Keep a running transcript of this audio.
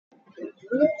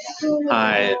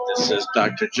Hi, this is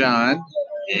Dr. John,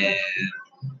 and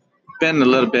been a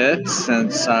little bit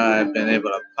since I've been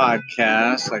able to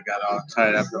podcast. I got all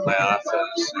tied up in my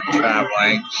office and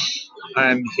traveling.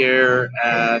 I'm here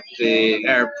at the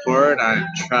airport. I'm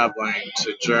traveling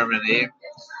to Germany,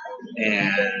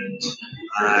 and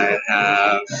I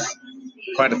have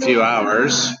quite a few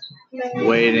hours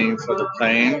waiting for the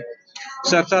plane.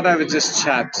 So I thought I would just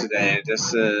chat today.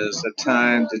 This is a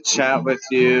time to chat with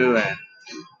you and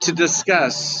to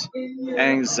discuss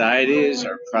anxieties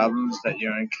or problems that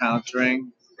you're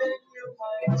encountering.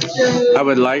 I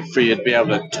would like for you to be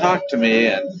able to talk to me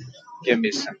and give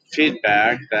me some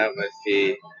feedback. That would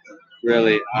be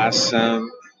really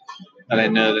awesome. But I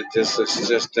know that this is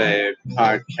just a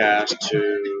podcast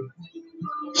to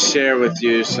share with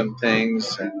you some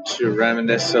things and to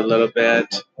reminisce a little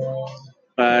bit.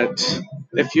 But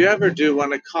if you ever do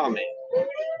want to call me, I'll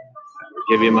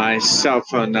give you my cell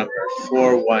phone number,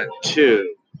 412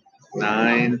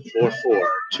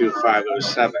 944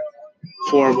 2507.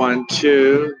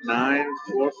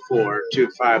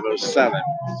 412-944-2507.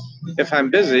 If I'm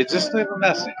busy, just leave a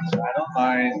message. I don't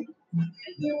mind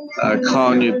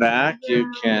calling you back.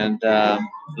 You can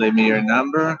leave me your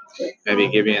number, maybe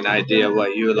give me an idea of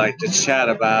what you would like to chat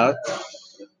about.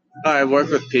 I work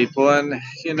with people, and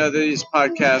these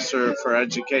podcasts are for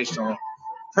educational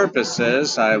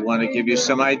purposes. I want to give you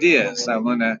some ideas. I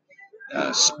want to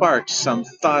spark some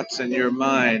thoughts in your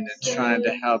mind and trying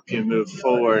to help you move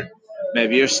forward.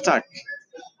 Maybe you're stuck.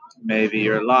 Maybe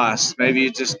you're lost. Maybe you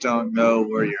just don't know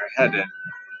where you're headed.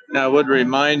 Now, I would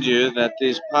remind you that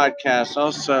these podcasts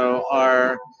also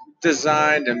are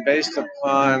designed and based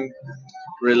upon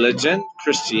religion,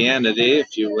 Christianity,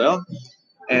 if you will,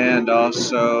 and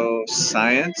also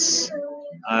science.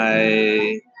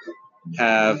 I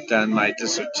have done my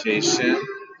dissertation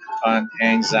on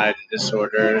anxiety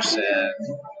disorders and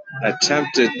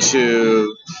attempted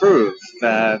to prove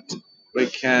that we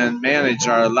can manage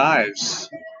our lives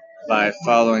by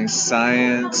following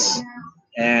science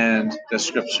and the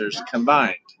scriptures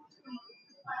combined.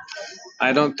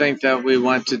 I don't think that we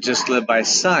want to just live by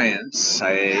science.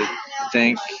 I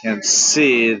think and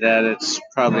see that it's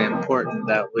probably important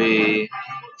that we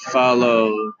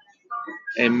follow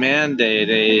a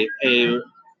mandate, a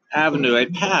avenue, a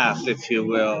path, if you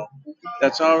will,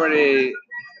 that's already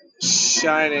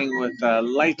shining with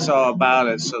lights all about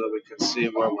it so that we can see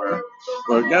where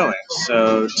we're going.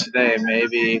 So today,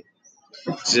 maybe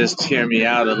just hear me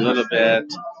out a little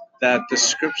bit, that the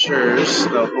scriptures,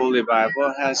 the Holy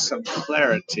Bible, has some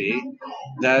clarity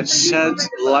that sheds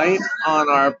light on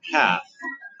our path.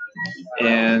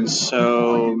 And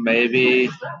so maybe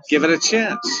give it a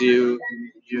chance. You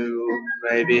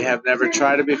maybe have never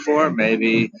tried it before.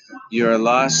 Maybe you're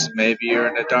lost. Maybe you're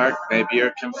in the dark. Maybe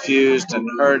you're confused and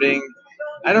hurting.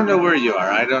 I don't know where you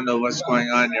are. I don't know what's going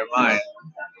on in your mind.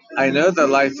 I know that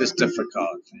life is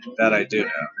difficult. That I do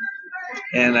know.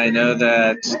 And I know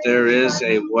that there is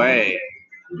a way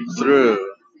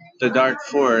through the dark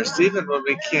forest, even when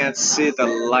we can't see the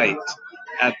light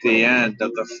at the end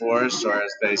of the forest, or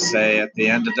as they say, at the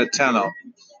end of the tunnel.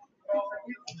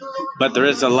 But there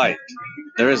is a light.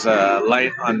 There is a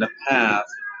light on the path.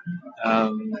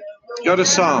 Go to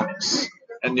Psalms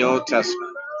in the Old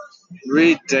Testament.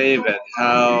 Read David,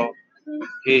 how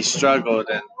he struggled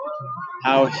and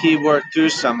how he worked through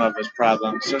some of his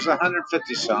problems. There's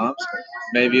 150 Psalms.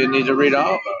 Maybe you need to read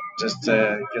all of them just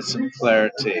to get some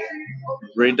clarity.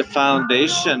 Read the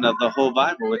foundation of the whole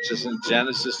Bible, which is in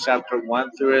Genesis chapter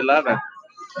 1 through 11.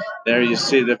 There you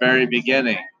see the very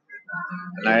beginning.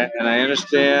 And I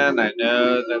understand, I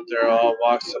know that there are all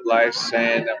walks of life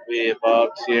saying that we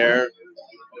evolved here,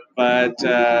 but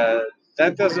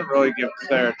that doesn't really give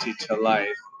clarity to life.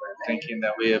 We're thinking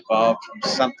that we evolved from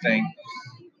something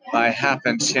by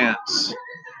happen chance.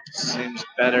 It seems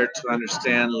better to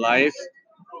understand life,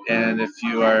 and if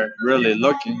you are really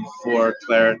looking for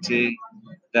clarity,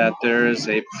 that there is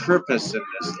a purpose in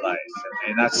this life. It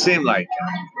may not seem like it,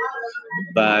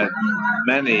 but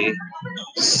many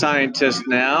scientists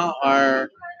now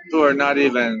who are not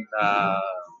even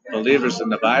believers in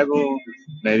the Bible.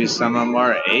 Maybe some of them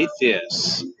are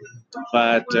atheists,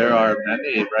 but there are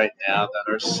many right now that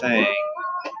are saying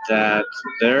that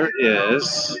there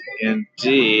is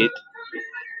indeed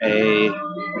a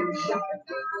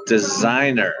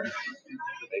designer.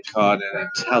 They call it an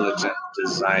intelligent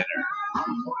designer.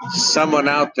 Someone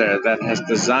out there that has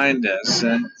designed this,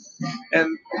 and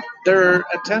they're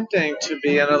attempting to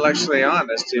be intellectually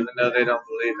honest, even though they don't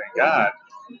believe in God.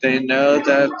 They know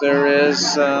that there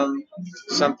is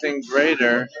something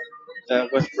greater,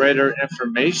 that with greater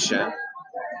information,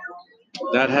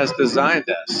 that has designed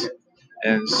us.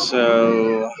 And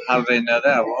so, how do they know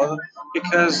that? Well,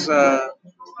 because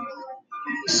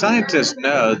scientists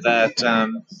know that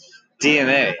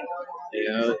DNA,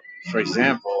 for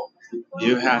example,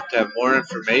 you have to have more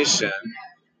information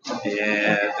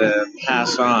and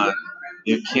pass on.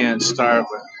 You can't start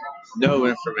with no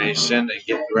information and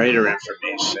get greater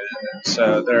information. And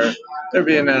so they're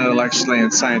being intellectually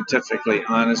and scientifically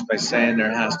honest by saying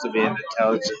there has to be an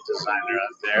intelligent designer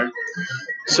out there.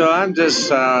 So I'm just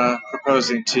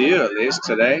proposing to you, at least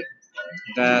today,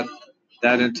 that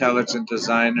that intelligent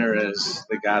designer is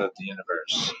the God of the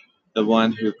universe, the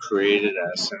one who created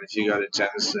us. And if you go to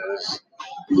Genesis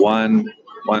 1,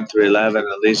 1 through 11,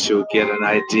 at least you'll get an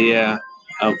idea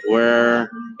of where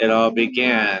it all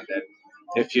began. And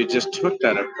if you just took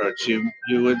that approach, you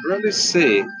would really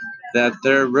see that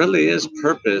there really is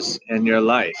purpose in your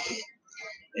life.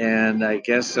 And I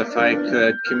guess if I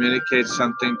could communicate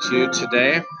something to you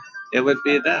today, it would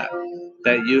be that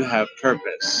you have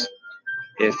purpose.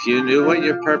 If you knew what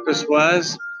your purpose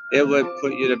was, it would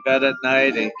put you to bed at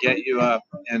night and get you up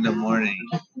in the morning.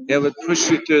 It would push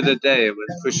you through the day. It would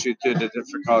push you through the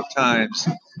difficult times.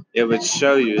 It would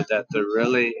show you that there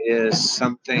really is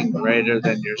something greater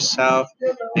than yourself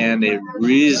and a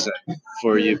reason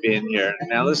for you being here.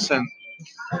 Now, listen,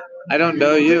 I don't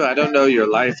know you. I don't know your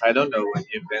life. I don't know what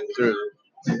you've been through.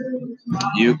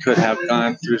 You could have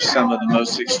gone through some of the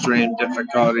most extreme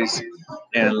difficulties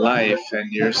in life,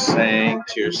 and you're saying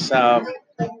to yourself,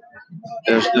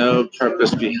 there's no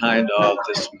purpose behind all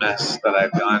this mess that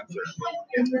I've gone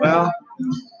through. Well,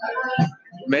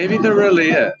 maybe there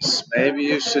really is. Maybe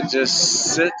you should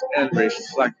just sit and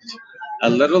reflect a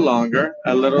little longer,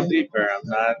 a little deeper. I'm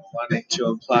not wanting to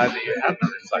imply that you haven't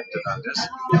reflected on this.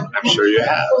 I'm sure you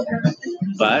have.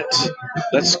 But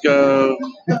let's go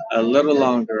a little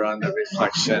longer on the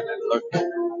reflection and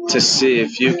look to see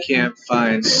if you can't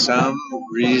find some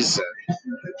reason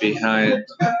behind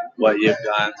what you've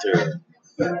gone through.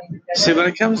 See, when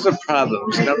it comes to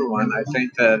problems, number one, I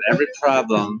think that every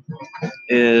problem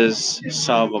is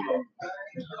solvable.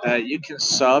 That you can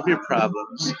solve your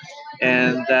problems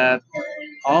and that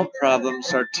all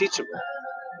problems are teachable.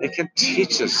 It can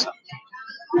teach us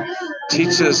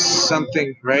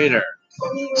something greater,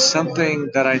 something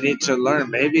that I need to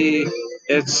learn. Maybe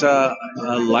it's a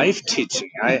life teaching.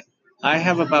 I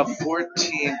have about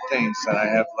 14 things that I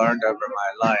have learned over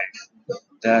my life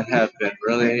that have been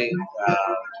really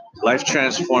life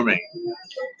transforming.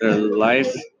 They're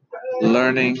life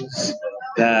learnings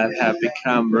that have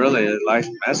become really life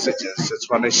messages. It's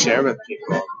what I share with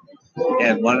people.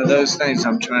 And one of those things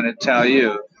I'm trying to tell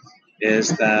you is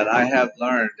that I have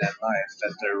learned in life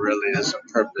that there really is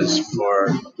a purpose for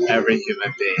every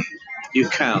human being. You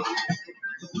count,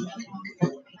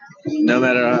 no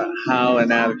matter how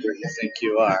inadequate you think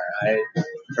you are. I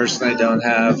personally don't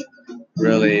have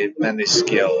really many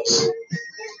skills.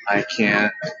 I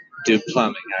can't do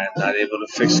plumbing. I'm not able to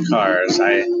fix cars.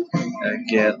 I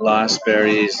get lost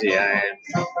very easy. I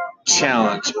am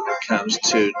challenged when it comes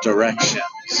to directions.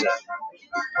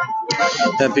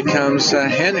 That becomes a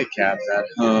handicap at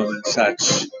home and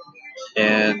such.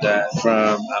 And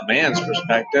from a man's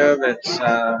perspective, it's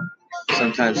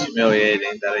sometimes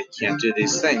humiliating that I can't do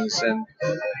these things.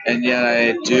 And yet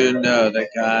I do know that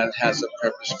God has a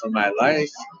purpose for my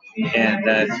life and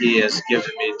that He has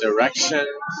given me direction.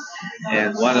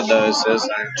 And one of those is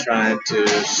I'm trying to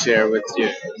share with you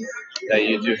that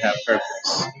you do have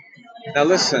purpose. Now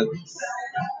listen,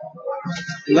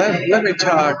 let me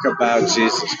talk about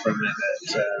Jesus for a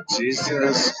minute.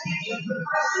 Jesus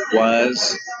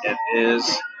was and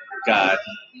is God.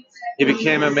 He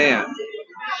became a man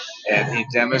and He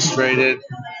demonstrated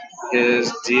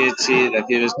His deity, that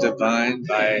He was divine,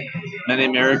 by many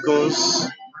miracles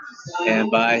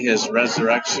and by His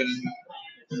resurrection.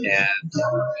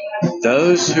 And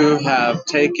those who have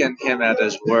taken Him at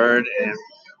His word and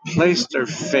placed their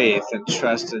faith and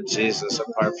trust in Jesus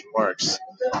apart from works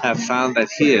have found that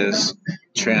He is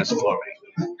transforming.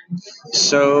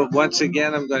 So once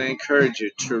again, I'm going to encourage you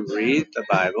to read the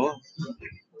Bible,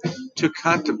 to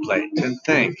contemplate and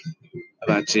think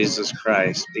about Jesus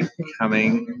Christ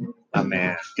becoming a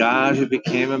man. God who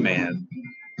became a man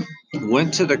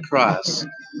went to the cross.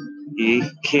 He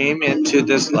came into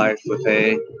this life with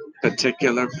a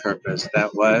particular purpose,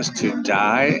 that was to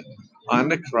die on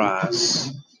the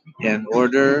cross in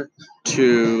order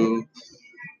to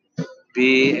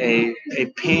be a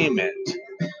payment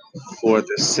for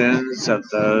the sins of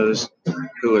those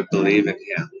who would believe in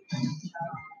Him.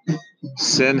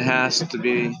 Sin has to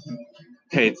be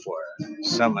paid for.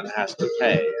 Someone has to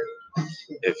pay.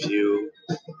 If you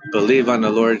believe on the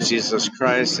Lord Jesus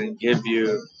Christ and give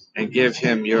you and give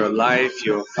him your life,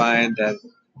 you'll find that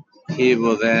he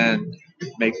will then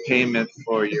make payment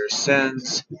for your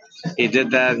sins. He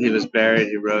did that. He was buried.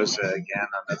 He rose again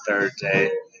on the third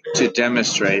day to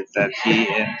demonstrate that he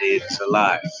indeed is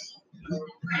alive.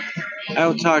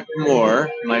 I'll talk more.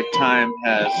 My time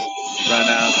has run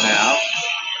out now,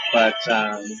 but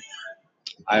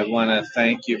I want to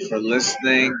thank you for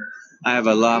listening. I have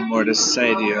a lot more to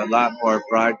say to you, a lot more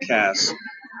broadcasts, and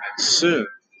soon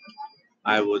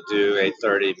I will do a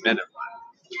 30-minute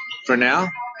one. For now,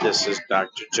 this is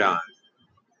Dr. John.